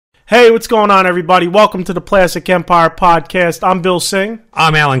Hey, what's going on, everybody? Welcome to the Plastic Empire Podcast. I'm Bill Singh.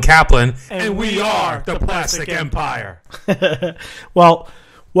 I'm Alan Kaplan, and we are the Plastic Empire. Well,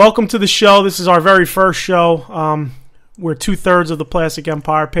 welcome to the show. This is our very first show. We're two-thirds of the Plastic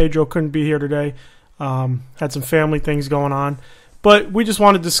Empire. Pedro couldn't be here today. Had some family things going on. But we just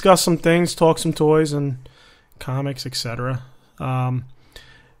want to discuss some things, talk some toys and comics, etc.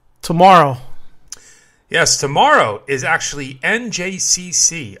 Tomorrow. Yes, tomorrow is actually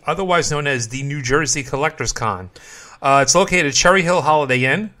NJCC, otherwise known as the New Jersey Collectors Con. It's located at Cherry Hill Holiday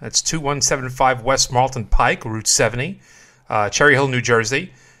Inn. That's 2175 West Marlton Pike, Route 70, Cherry Hill, New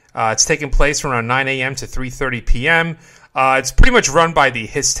Jersey. It's taking place from around 9 a.m. to 3:30 p.m. It's pretty much run by the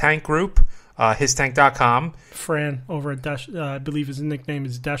His Tank Group, histank.com. Fran over at I believe his nickname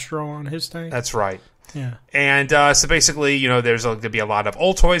is Destro on His Tank. That's right. Yeah. And so basically, there's going to be a lot of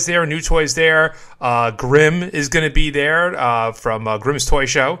old toys there, new toys there. Grimm is going to be there from Grimm's Toy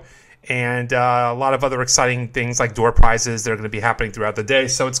Show. And a lot of other exciting things like door prizes that are going to be happening throughout the day.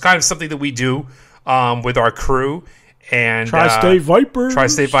 So it's kind of something that we do with our crew. And Tri-State Vipers.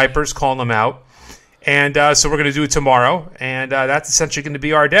 Tri-State Vipers, calling them out. And so we're going to do it tomorrow. And that's essentially going to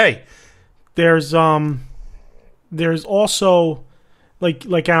be our day. There's also...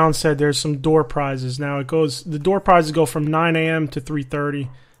 Like Alan said, there's some door prizes. Now the door prizes go from 9 a.m. to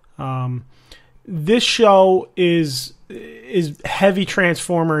 3:30. This show is heavy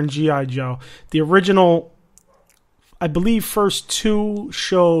Transformer and G.I. Joe. The original, I believe, first two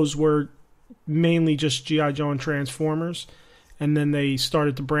shows were mainly just G.I. Joe and Transformers, and then they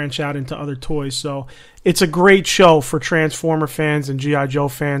started to branch out into other toys. So it's a great show for Transformer fans and G.I. Joe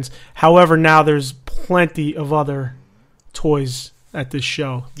fans. However, now there's plenty of other toys at this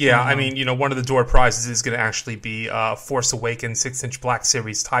show. Yeah, I mean, one of the door prizes is going to actually be Force Awakens 6-inch Black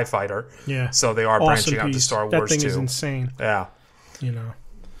Series TIE Fighter. Yeah. So they are branching out to Star Wars, that thing too. Is insane. Yeah.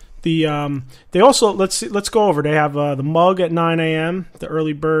 They also, let's go over. They have the mug at 9 a.m., the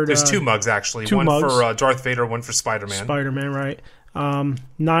early bird. There's two mugs, actually. One for Darth Vader, one for Spider-Man. Spider-Man, right. 9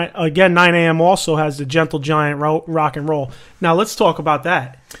 a.m. also has the Gentle Giant rock and roll. Now, let's talk about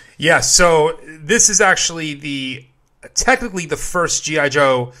that. Yeah, so this is actually technically the first G.I.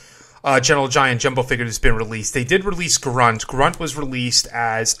 Joe Gentle Giant Jumbo figure that's been released. They did release Grunt. Grunt was released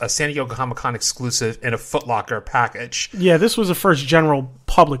as a San Diego Comic-Con exclusive in a Foot Locker package. Yeah, this was the first general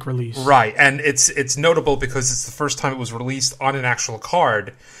public release. Right, and it's notable because it's the first time it was released on an actual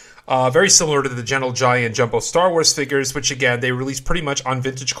card. Very similar to the Gentle Giant Jumbo Star Wars figures, which, again, they released pretty much on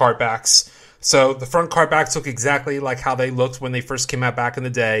vintage card backs. So the front card backs look exactly like how they looked when they first came out back in the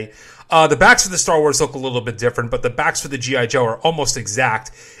day. The backs for the Star Wars look a little bit different, but the backs for the G.I. Joe are almost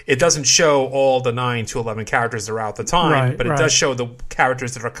exact. It doesn't show all the 9 to 11 characters that are out at the time, but it does show the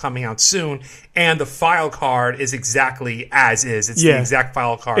characters that are coming out soon, and the file card is exactly as is. It's the exact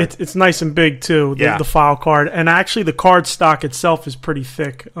file card. It's nice and big, too, the file card. And actually, the card stock itself is pretty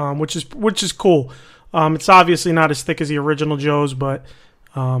thick, which is cool. It's obviously not as thick as the original Joes, but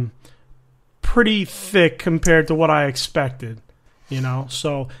pretty thick compared to what I expected,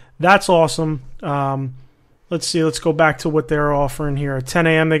 so that's awesome. Let's see, let's go back to what they're offering here. At 10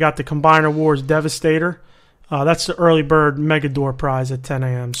 a.m. they got the Combiner Wars Devastator. That's the early bird mega door prize at 10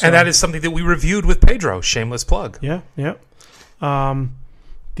 a.m. So, and that is something that we reviewed with Pedro. Shameless plug. Yeah.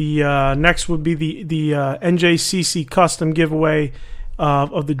 The next would be the NJCC custom giveaway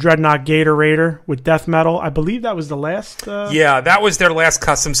of the Dreadnought Gator Raider with death metal. I believe that was the last. Yeah, that was their last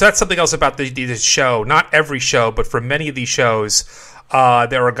custom. So that's something else about the show. Not every show, but for many of these shows,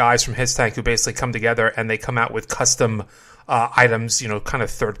 there are guys from His Tank who basically come together and they come out with custom items, kind of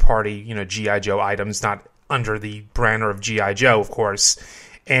third-party, G.I. Joe items, not under the banner of G.I. Joe, of course.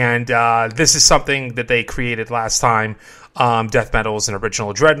 And this is something that they created last time. Death Metal is an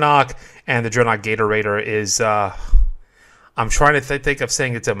original Dreadnought, and the Dreadnought Gator Raider is... I'm trying to think of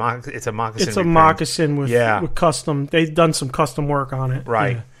saying it's a moccasin. It's a moccasin with custom. They've done some custom work on it.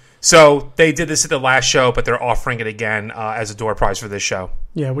 Right. Yeah. So they did this at the last show, but they're offering it again as a door prize for this show.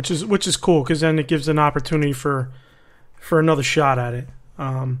 Yeah, which is cool because then it gives an opportunity for another shot at it.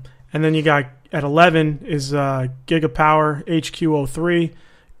 And then you got at 11 is Gigapower HQ03.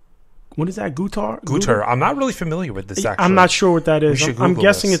 What is that? Gutar? I'm not really familiar with this. Actually, I'm not sure what that is. I'm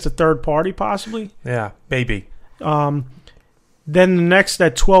guessing it's a third party, possibly. Yeah, maybe. Then the next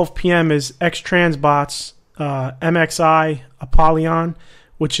at 12 p.m. is X-Transbots MXI Apollyon,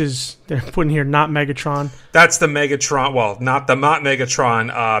 which is, they're putting here, not Megatron. That's the Megatron, well, not Megatron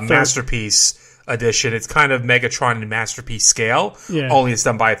Masterpiece edition. It's kind of Megatron and Masterpiece scale, only it's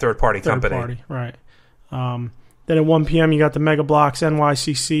done by a third-party company. Right. Then at 1 p.m. you got the Mega Bloks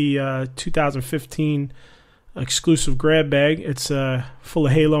NYCC 2015 exclusive grab bag. It's full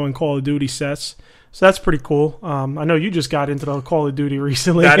of Halo and Call of Duty sets. So that's pretty cool. I know you just got into the Call of Duty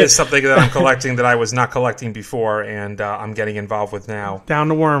recently. That is something that I'm collecting that I was not collecting before, and I'm getting involved with now. Down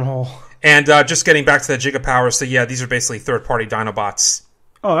the wormhole. And just getting back to that Gigapower, so yeah, these are basically third-party Dinobots.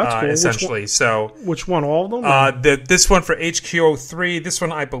 Oh, that's cool. Essentially. Which one? All of them? This one for HQ03, this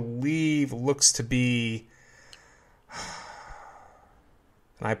one I believe looks to be...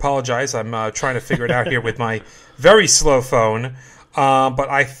 And I apologize, I'm trying to figure it out here with my very slow phone. But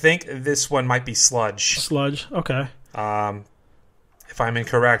I think this one might be Sludge. Sludge, okay. If I'm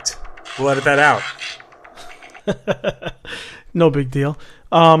incorrect, we'll edit that out. No big deal.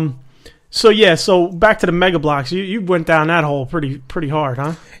 So back to the Mega Blocks. You went down that hole pretty hard,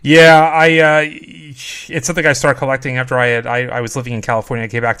 huh? Yeah, it's something I started collecting after I was living in California. I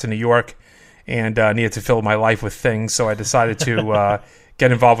came back to New York and needed to fill my life with things, so I decided to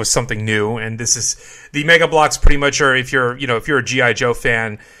get involved with something new. And this is the Mega Blocks. Pretty much, or if you're a GI Joe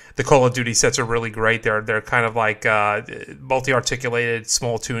fan, the Call of Duty sets are really great. They're kind of like multi-articulated,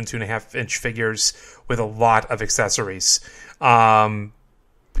 small 2 and 2.5 inch figures with a lot of accessories.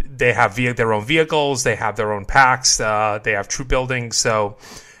 They have their own vehicles. They have their own packs. They have troop building. So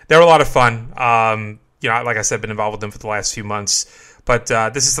they're a lot of fun. Like I said, been involved with them for the last few months. But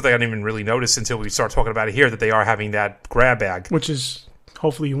this is something I didn't even really notice until we start talking about it here, that they are having that grab bag. Which is,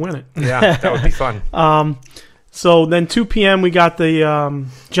 hopefully you win it. Yeah, that would be fun. So then 2 p.m. we got the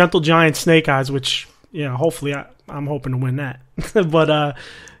Gentle Giant Snake Eyes, which, hopefully I'm hoping to win that. But,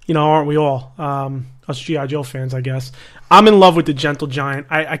 aren't we all? Us G.I. Joe fans, I guess. I'm in love with the Gentle Giant.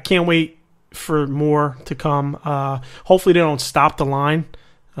 I can't wait for more to come. Hopefully they don't stop the line.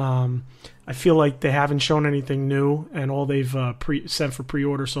 I feel like they haven't shown anything new, and all they've sent for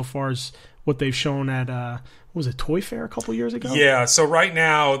pre-order so far is what they've shown at, what was it, Toy Fair a couple years ago? Yeah, so right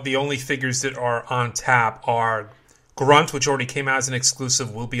now the only figures that are on tap are Grunt, which already came out as an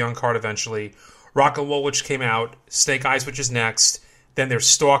exclusive, will be on card eventually, Rock and Roll, which came out, Snake Eyes, which is next, then there's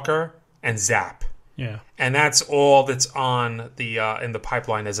Stalker and Zap. Yeah. And that's all that's on the in the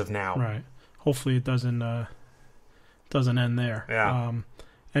pipeline as of now. Right. Hopefully it doesn't end there. Yeah.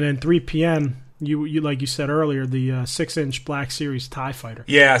 And then 3 p.m., you like you said earlier, the 6-inch Black Series TIE Fighter.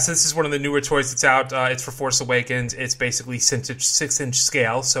 Yeah, so this is one of the newer toys that's out. It's for Force Awakens. It's basically 6-inch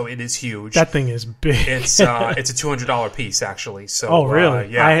scale, so it is huge. That thing is big. It's a $200 piece, actually. So, oh, really?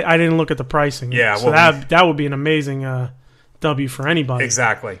 Yeah. I didn't look at the pricing. Yeah. So that would be an amazing W for anybody.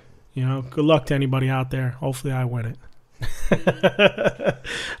 Exactly. Good luck to anybody out there. Hopefully I win it.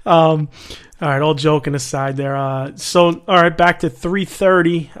 All right, all joking aside there. All right, back to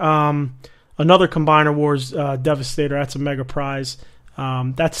 3:30. Another Combiner Wars Devastator. That's a mega prize.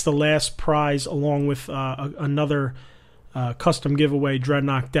 That's the last prize, along with another custom giveaway,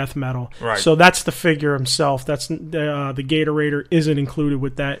 Dreadnought Death Metal. Right. So that's the figure himself. That's the Gatoraider isn't included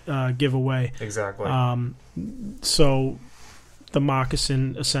with that giveaway. Exactly. So the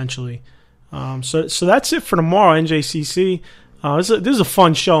moccasin, essentially. So that's it for tomorrow, NJCC. This is a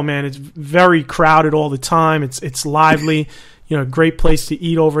fun show, man. It's very crowded all the time. It's lively. Great place to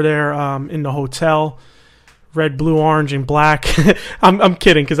eat over there in the hotel. Red, blue, orange, and black. I'm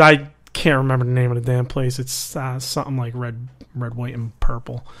kidding because I can't remember the name of the damn place. It's something like red, white, and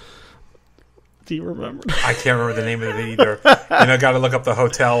purple. Do you remember? I can't remember the name of it either. Got to look up the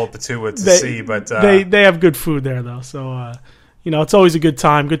hotel to see. But they have good food there though. So it's always a good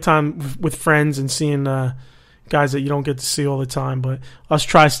time. Good time with friends and seeing guys that you don't get to see all the time. But us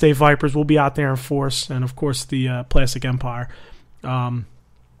Tri-State Vipers, we'll be out there in force, and of course the Plastic Empire.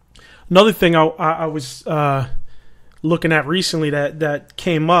 Another thing I was looking at recently that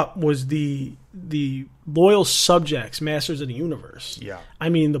came up was the Loyal Subjects Masters of the Universe. Yeah. I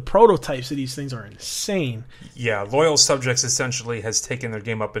mean, the prototypes of these things are insane. Yeah, Loyal Subjects essentially has taken their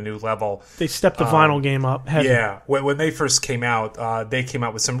game up a new level. They stepped the vinyl game up heavy. Yeah, when they first came out, they came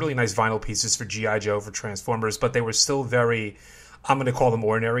out with some really nice vinyl pieces for G.I. Joe, for Transformers, but they were still very, I'm going to call them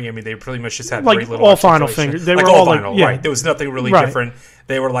ordinary. I mean, they pretty much just had like very little all vinyl fingers. They like were all all vinyl, like, yeah. right. There was nothing really Right. different.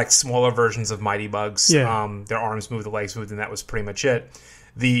 They were like smaller versions of Mighty Bugs. Yeah. Their arms moved, the legs moved, and that was pretty much it.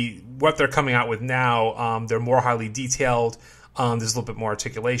 What they're coming out with now, they're more highly detailed. There's a little bit more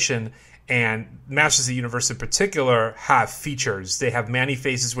articulation. And Masters of the Universe in particular have features. They have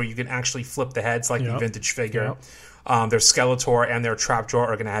Mani-Faces where you can actually flip the heads like the vintage figure. Yep. Their Skeletor and their Trapjaw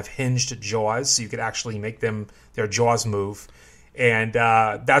are going to have hinged jaws, so you could actually make their jaws move. And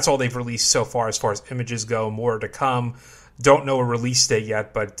that's all they've released so far as images go. More to come. Don't know a release date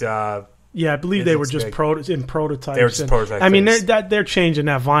yet, but... yeah, I believe they were just in prototypes. They were just prototypes. I mean, they're changing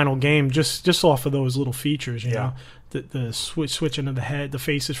that vinyl game just off of those little features, you know, the switching of the head, the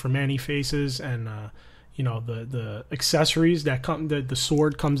faces for Mani-Faces, and the accessories that come. The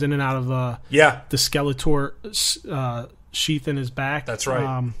sword comes in and out of the Skeletor sheath in his back. That's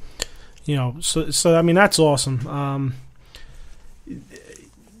right. So I mean that's awesome.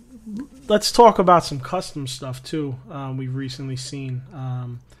 Let's talk about some custom stuff too. We've recently seen.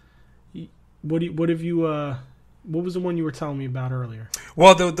 What have you? What was the one you were telling me about earlier?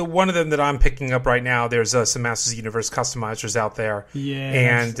 Well, the one of them that I'm picking up right now, there's some Masters of the Universe customizers out there.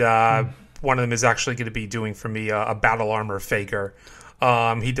 Yeah. And one of them is actually going to be doing for me a Battle Armor Faker.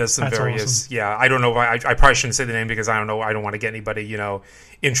 He does some various... Awesome. Yeah, I don't know. I probably shouldn't say the name because I don't know. I don't want to get anybody,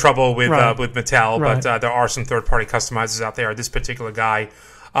 in trouble with Mattel. Right. But there are some third-party customizers out there. This particular guy,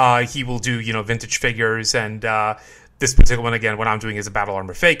 he will do, vintage figures. And this particular one, again, what I'm doing is a Battle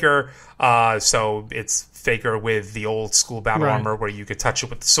Armor Faker. So it's Faker with the old school battle armor where you could touch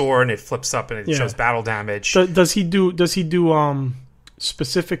it with the sword and it flips up and it shows battle damage. Does he do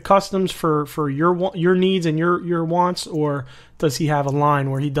specific customs for your needs and your wants, or does he have a line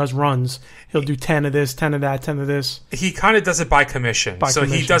where he does runs? He'll do 10 of this, 10 of that, 10 of this. He kind of does it by commission.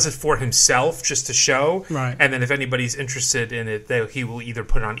 He does it for himself just to show. Right. And then if anybody's interested in it, he will either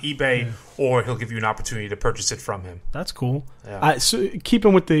put it on eBay or he'll give you an opportunity to purchase it from him. That's cool. Yeah. So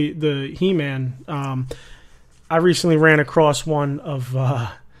keeping with the He-Man, I recently ran across one of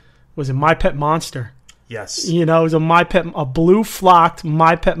was it My Pet Monster? Yes. It was a blue flocked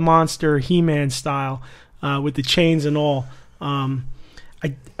My Pet Monster He-Man style with the chains and all.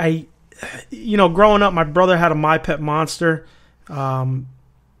 I growing up, my brother had a My Pet Monster, and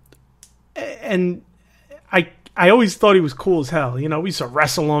I always thought he was cool as hell. We used to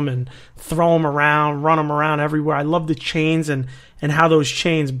wrestle him and throw him around, run him around everywhere. I loved the chains and how those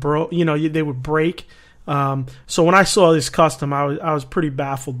chains broke. They would break. So when I saw this custom, I was pretty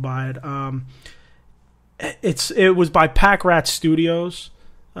baffled by it. It was by Pack Rat Studios,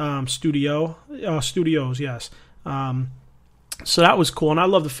 Studios, yes. So that was cool, and I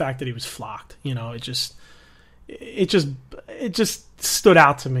love the fact that he was flocked. It just stood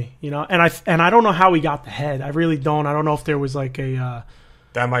out to me. And I don't know how he got the head. I really don't. I don't know if there was like a.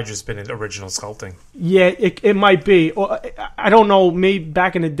 That might just been an original sculpting. Yeah, it might be. I don't know. Maybe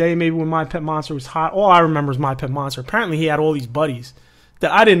back in the day, maybe when My Pet Monster was hot. All I remember is My Pet Monster. Apparently, he had all these buddies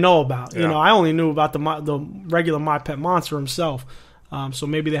that I didn't know about. Yeah. I only knew about the regular My Pet Monster himself. So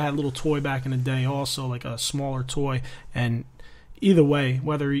maybe they had a little toy back in the day, also like a smaller toy. And either way,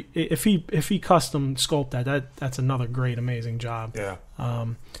 whether if he custom sculpt that's another great, amazing job. Yeah.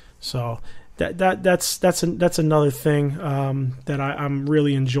 So. That's another thing that I'm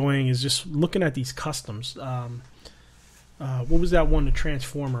really enjoying is just looking at these customs. What was that one? The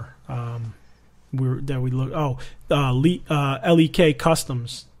Transformer. LEK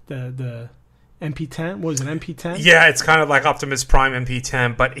Customs. The MP10. What was it? MP10. Yeah, it's kind of like Optimus Prime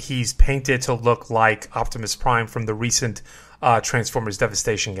MP10, but he's painted to look like Optimus Prime from the recent Transformers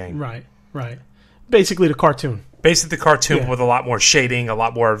Devastation game. Right. Basically the cartoon. Basically the cartoon with a lot more shading, a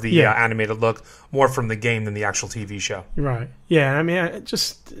lot more of the animated look, more from the game than the actual TV show. Right. Yeah, I mean,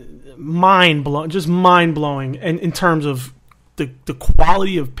 just mind-blowing. And in terms of the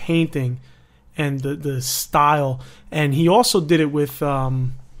quality of painting and the style. And he also did it with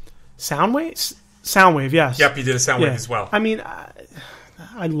Soundwave? Soundwave, yes. Yep, he did a Soundwave as well. I mean,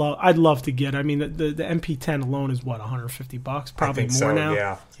 I'd love to get it. I mean, the MP10 alone is what, $150? Probably more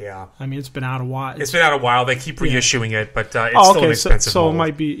now. Yeah. I mean, it's been out a while. It's been out a while. They keep reissuing it, but it's still an expensive. So it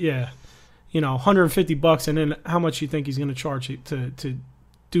might be $150, and then how much you think he's going to charge you to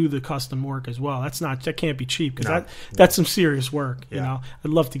do the custom work as well? That can't be cheap because that's some serious work. Yeah.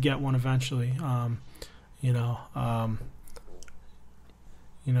 I'd love to get one eventually.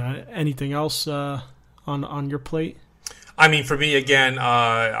 Anything else on your plate? I mean, for me, again,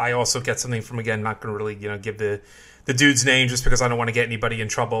 I also get something from, again, not going to really, give the dude's name just because I don't want to get anybody in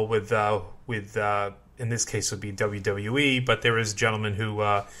trouble with in this case would be WWE, but there is a gentleman who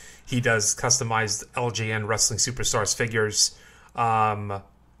he does customized LJN Wrestling Superstars figures.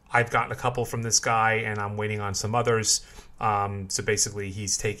 I've gotten a couple from this guy, and I'm waiting on some others. So basically,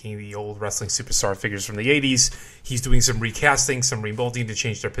 he's taking the old Wrestling Superstar figures from the 80s. He's doing some recasting, some remolding to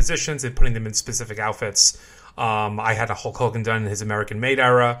change their positions and putting them in specific outfits. I had a Hulk Hogan done in his American-made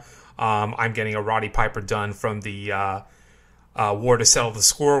era. I'm getting a Roddy Piper done from the War to Settle the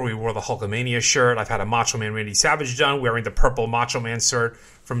Score. We wore the Hulkamania shirt. I've had a Macho Man Randy Savage done, wearing the purple Macho Man shirt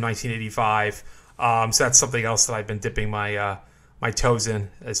from 1985. So that's something else that I've been dipping my toes in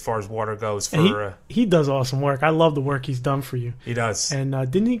as far as water goes. He does awesome work. I love the work he's done for you. He does. And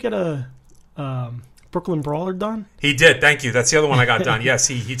didn't he get a Brooklyn Brawler done? He did. Thank you. That's the other one I got done. Yes,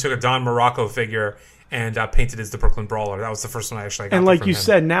 he took a Don Morocco figure and painted as the Brooklyn Brawler. That was the first one I actually got. And like from you him.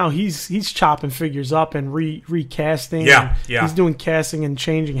 said, now he's chopping figures up and recasting. Yeah, and yeah. He's doing casting and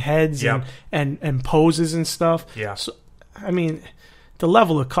changing heads and poses and stuff. Yeah. So, I mean, the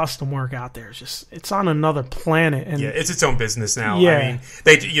level of custom work out there is just, it's on another planet. And yeah, it's its own business now. Yeah. I mean,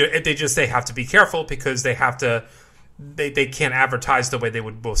 they have to be careful because they have to. They can't advertise the way they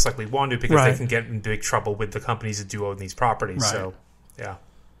would most likely want to because they can get in big trouble with the companies that do own these properties. Right. So, yeah.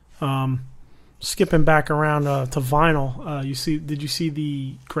 Skipping back around to vinyl, did you see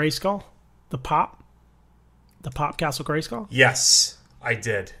the Grayskull, the Pop Castle Grayskull? Yes, I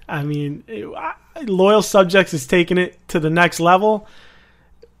did. I mean, Loyal Subjects is taking it to the next level,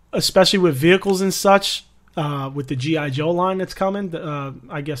 especially with vehicles and such. With the G.I. Joe line that's coming,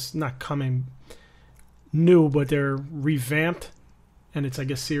 I guess not coming new, but they're revamped, and it's, I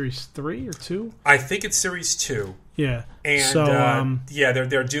guess, Series 3 or 2? I think it's Series 2. Yeah. And, so,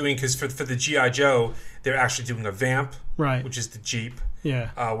 they're doing, because for the G.I. Joe, they're actually doing a Vamp, right, which is the Jeep,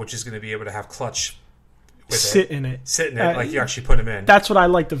 which is going to be able to have clutch with sit in it, like you actually put them in. That's what I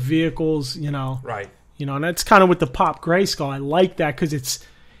like, the vehicles, Right. And that's kind of with the Pop Grayskull. I like that because it's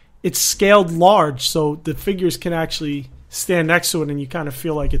scaled large, so the figures can actually stand next to it, and you kind of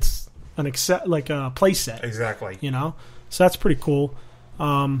feel like it's like a play set. Exactly. So that's pretty cool.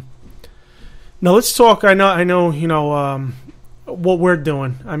 Now let's talk. I know. What we're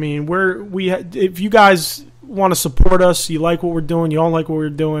doing. I mean, if you guys want to support us, you like what we're doing, you don't like what we're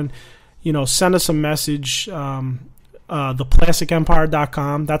doing, send us a message.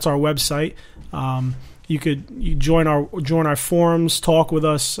 ThePlasticEmpire.com. That's our website. You join our forums, talk with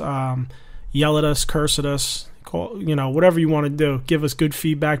us, yell at us, curse at us, call, whatever you want to do. Give us good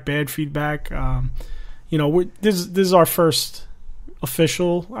feedback, bad feedback. This is our first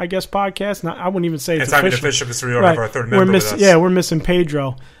official, I guess, podcast. I wouldn't even say it's not official. even official because we don't have our third member with us. Yeah, we're missing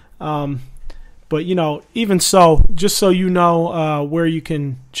Pedro. But, even so, just so you know where you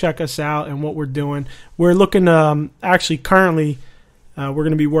can check us out and what we're doing, we're looking actually currently we're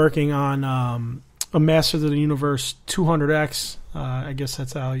going to be working on a Masters of the Universe 200X, I guess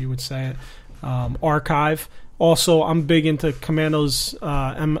that's how you would say it, archive. Also, I'm big into Commandos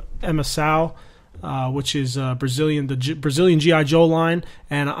Emissão, which is the Brazilian G.I. Joe line,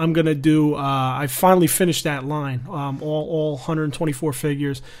 and I'm going to do, I finally finished that line, all 124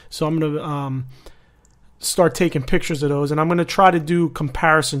 figures, so I'm going to start taking pictures of those, and I'm going to try to do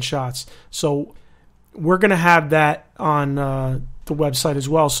comparison shots. So we're going to have that on the website as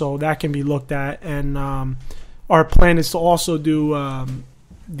well, so that can be looked at, and our plan is to also do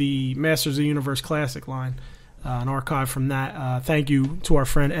the Masters of the Universe Classic line, an archive from that. Thank you to our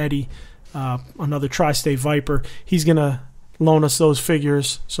friend Eddie, another Tri-State Viper. He's going to loan us those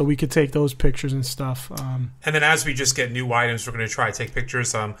figures so we could take those pictures and stuff. And then as we just get new items, we're going to try to take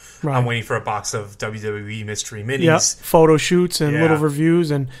pictures. I'm waiting for a box of WWE Mystery Minis. Yep, photo shoots and little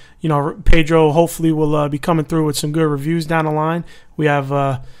reviews. And, Pedro hopefully will be coming through with some good reviews down the line. We have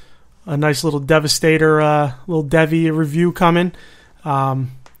a nice little Devastator, little Devi review coming.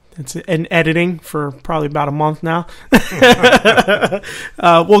 It's in editing for probably about a month now.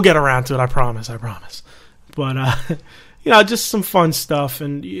 We'll get around to it, I promise. But just some fun stuff,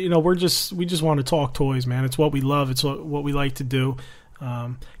 and we just want to talk toys, man. It's what we love. It's what we like to do.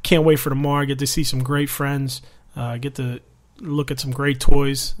 Can't wait for tomorrow. Get to see some great friends. Get to look at some great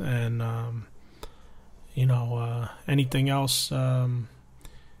toys, and anything else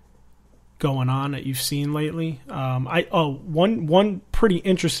going on that you've seen lately. One pretty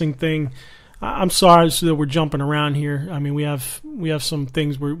interesting thing. I'm sorry that we're jumping around here. I mean, we have some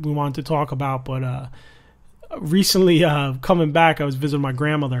things we wanted to talk about, but recently coming back, I was visiting my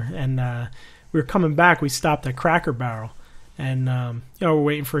grandmother, and we were coming back. We stopped at Cracker Barrel, and we're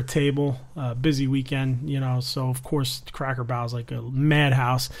waiting for a table. Busy weekend, so of course Cracker Barrel's like a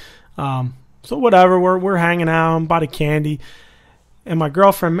madhouse. So whatever, we're hanging out, I'm bought a candy. And my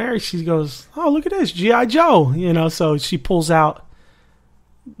girlfriend Mary, she goes, "Oh, look at this, G.I. Joe." So she pulls out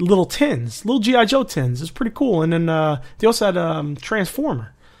little tins, little G.I. Joe tins. It's pretty cool. And then they also had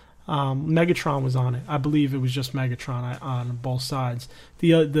Transformer. Megatron was on it. I believe it was just Megatron on both sides.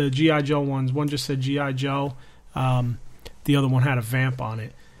 The G.I. Joe ones, one just said G.I. Joe. The other one had a Vamp on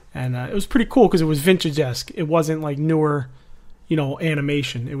it. And it was pretty cool because it was vintage-esque. It wasn't like newer,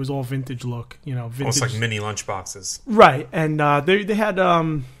 animation. It was all vintage look, vintage. Almost like mini lunchboxes. Right, and they had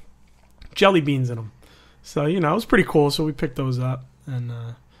jelly beans in them. So, it was pretty cool, so we picked those up. And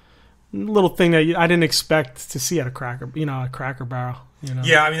a little thing that I didn't expect to see at a Cracker Barrel.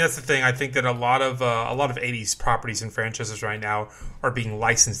 Yeah, I mean, that's the thing. I think that a lot of 80s properties and franchises right now are being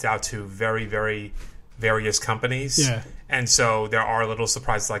licensed out to very, very, various companies. Yeah. And so there are little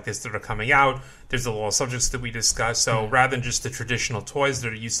surprises like this that are coming out. There's the little subjects that we discussed. So rather than just the traditional toys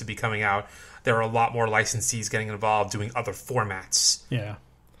that are used to be coming out, there are a lot more licensees getting involved doing other formats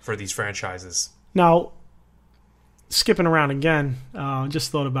for these franchises. Now, skipping around again,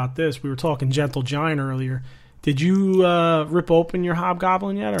 just thought about this. We were talking Gentle Giant earlier. Did you rip open your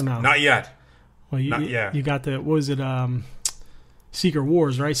Hobgoblin yet or no? Not yet. Well, Not yet. You got the, what was it, Secret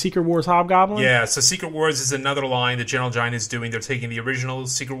Wars, right? Secret Wars Hobgoblin? Yeah, so Secret Wars is another line that Gentle Giant is doing. They're taking the original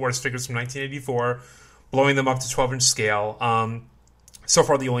Secret Wars figures from 1984, blowing them up to 12-inch scale. So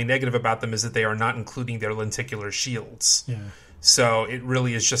far, the only negative about them is that they are not including their lenticular shields. Yeah. So it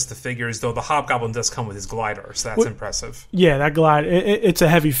really is just the figures, though the Hobgoblin does come with his glider, so that's impressive. Yeah, that glide, it's a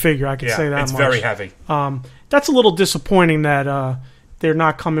heavy figure, I can say that much. It's very heavy. That's a little disappointing that they're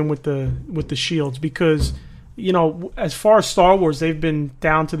not coming with the shields because, you know, as far as Star Wars, they've been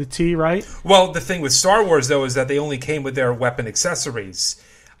down to the T, right? Well, the thing with Star Wars, though, is that they only came with their weapon accessories.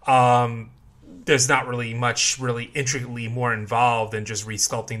 There's not really much really intricately more involved than just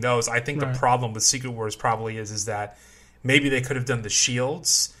resculpting those. I think the problem with Secret Wars probably is that maybe they could have done the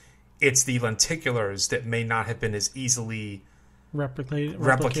shields. It's the lenticulars that may not have been as easily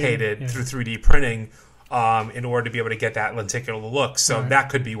replicated through 3D printing in order to be able to get that lenticular look. So that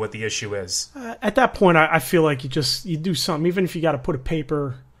could be what the issue is. At that point, I feel like you do something, even if you got to put a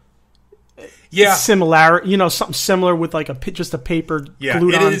paper similar, you know, something similar with like just a paper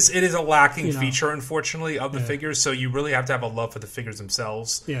glued on. It is a lacking feature, unfortunately, of the figures. So you really have to have a love for the figures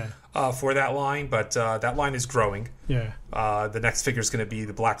themselves for that line. But that line is growing. Yeah. The next figure is going to be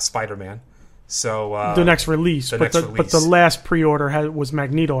the Black Spider-Man. So the next release, but the last pre-order was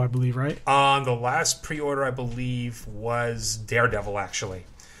Magneto, I believe, right? The last pre-order, I believe, was Daredevil, actually.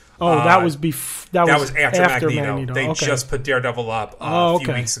 Oh, that was after Magneto. They just put Daredevil up a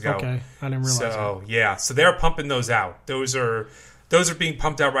few weeks ago. Okay, I didn't realize that. So they're pumping those out. Those are being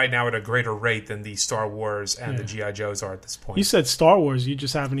pumped out right now at a greater rate than the Star Wars and the G.I. Joes are at this point. You said Star Wars, you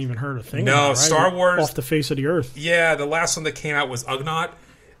just haven't even heard a thing about it, right? Star Wars off the face of the earth. Yeah, the last one that came out was Ugnaught,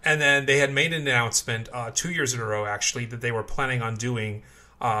 and then they had made an announcement 2 years in a row, actually, that they were planning on doing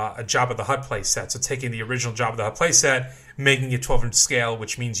a Jabba the Hutt play set. So taking the original Jabba the Hutt play set, making it 12-inch scale,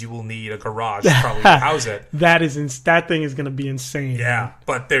 which means you will need a garage to probably house it. That thing is going to be insane. Yeah, man.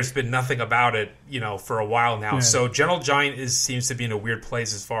 But there's been nothing about it, for a while now. Yeah. So Gentle Giant seems to be in a weird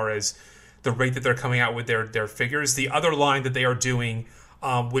place as far as the rate that they're coming out with their figures. The other line that they are doing,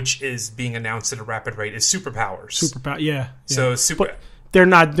 which is being announced at a rapid rate, is Superpowers. Yeah. So But they're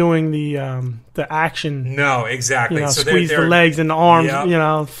not doing the action. No, exactly. So squeeze the legs and the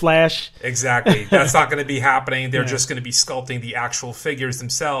arms, flash. Exactly. That's not going to be happening. They're just going to be sculpting the actual figures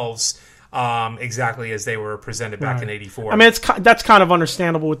themselves, exactly as they were presented back in '84. I mean, that's kind of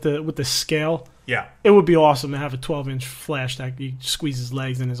understandable with the scale. Yeah, it would be awesome to have a 12-inch flash that you squeeze his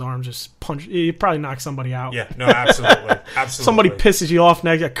legs and his arms just punch. You probably knock somebody out. Yeah, no, absolutely, absolutely. Somebody pisses you off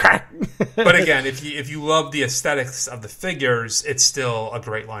next, crack. But again, if you love the aesthetics of the figures, it's still a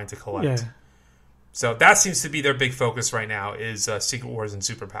great line to collect. Yeah. So that seems to be their big focus right now is Secret Wars and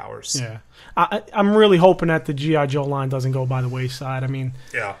Superpowers. Yeah, I'm really hoping that the G.I. Joe line doesn't go by the wayside. I mean,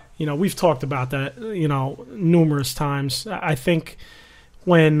 we've talked about that, numerous times. I think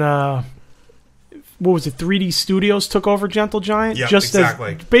when. What was it? 3D Studios took over Gentle Giant. Yeah,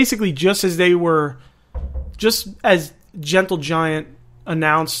 exactly. Just as Gentle Giant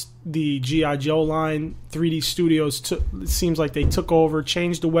announced the G.I. Joe line, 3D Studios it seems like they took over,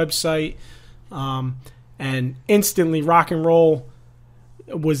 changed the website, and instantly Rock and Roll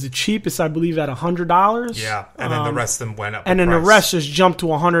was the cheapest, I believe, at $100. Yeah, and then the rest of them went up. And then the rest just jumped to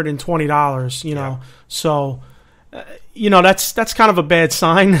 $120. So. That's kind of a bad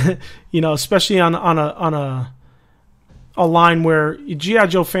sign, especially on a line where G.I.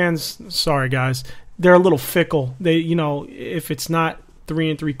 Joe fans, sorry guys, they're a little fickle. They, if it's not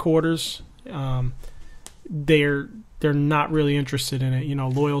 3 3/4, they're not really interested in it.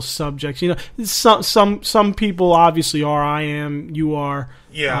 Loyal subjects. Some people obviously are. I am. You are.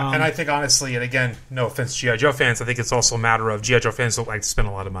 Yeah, and I think honestly, and again, no offense to G.I. Joe fans, I think it's also a matter of G.I. Joe fans don't like to spend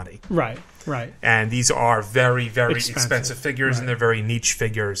a lot of money. Right. And these are very, very expensive figures, and they're very niche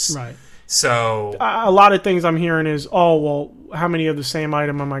figures. Right. So a lot of things I'm hearing is, oh well, how many of the same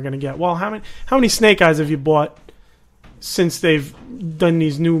item am I going to get? Well, how many Snake Eyes have you bought since they've done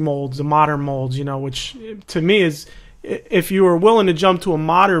these new molds, the modern molds? Which to me is, if you are willing to jump to a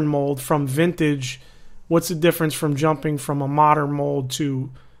modern mold from vintage, what's the difference from jumping from a modern mold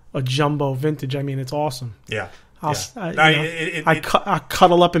to a jumbo vintage? I mean, it's awesome. Yeah. I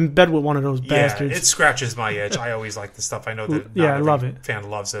cuddle up in bed with one of those bastards. It scratches my itch. I always like the stuff. I know that I love it. Fan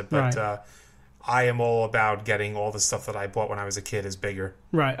loves it, but I am all about getting all the stuff that I bought when I was a kid is bigger.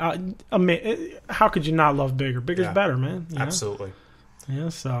 Right. How could you not love bigger? Bigger's better, man. You know? Absolutely. Yeah,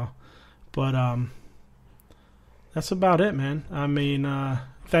 so. But that's about it, man. I mean,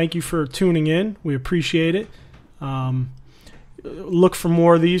 thank you for tuning in. We appreciate it. Look for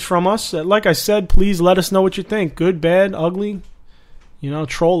more of these from us. Like I said, please let us know what you think. Good, bad, ugly.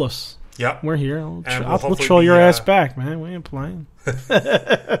 Troll us. Yep. We're here. We'll troll your ass back, man. We ain't playing.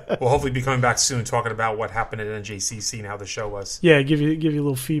 We'll hopefully be coming back soon talking about what happened at NJCC and how the show was. Yeah, give you a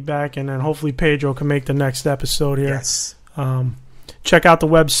little feedback, and then hopefully Pedro can make the next episode here. Yes. Check out the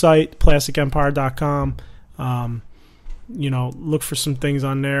website, plasticempire.com. Look for some things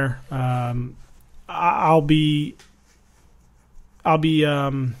on there. I'll be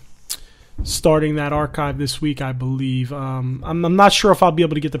starting that archive this week, I believe. I'm not sure if I'll be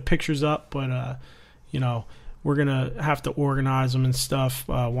able to get the pictures up, but we're gonna have to organize them and stuff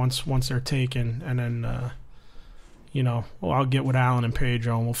once they're taken, and then I'll get with Alan and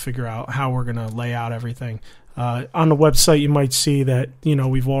Pedro, and we'll figure out how we're gonna lay out everything. On the website, you might see that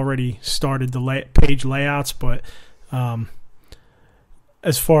we've already started the page layouts, but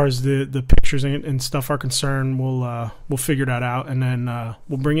as far as the pictures and stuff are concerned, we'll figure that out, and then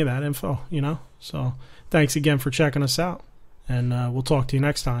we'll bring you that info. So thanks again for checking us out, and we'll talk to you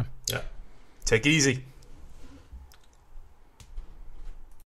next time. Yeah, take it easy.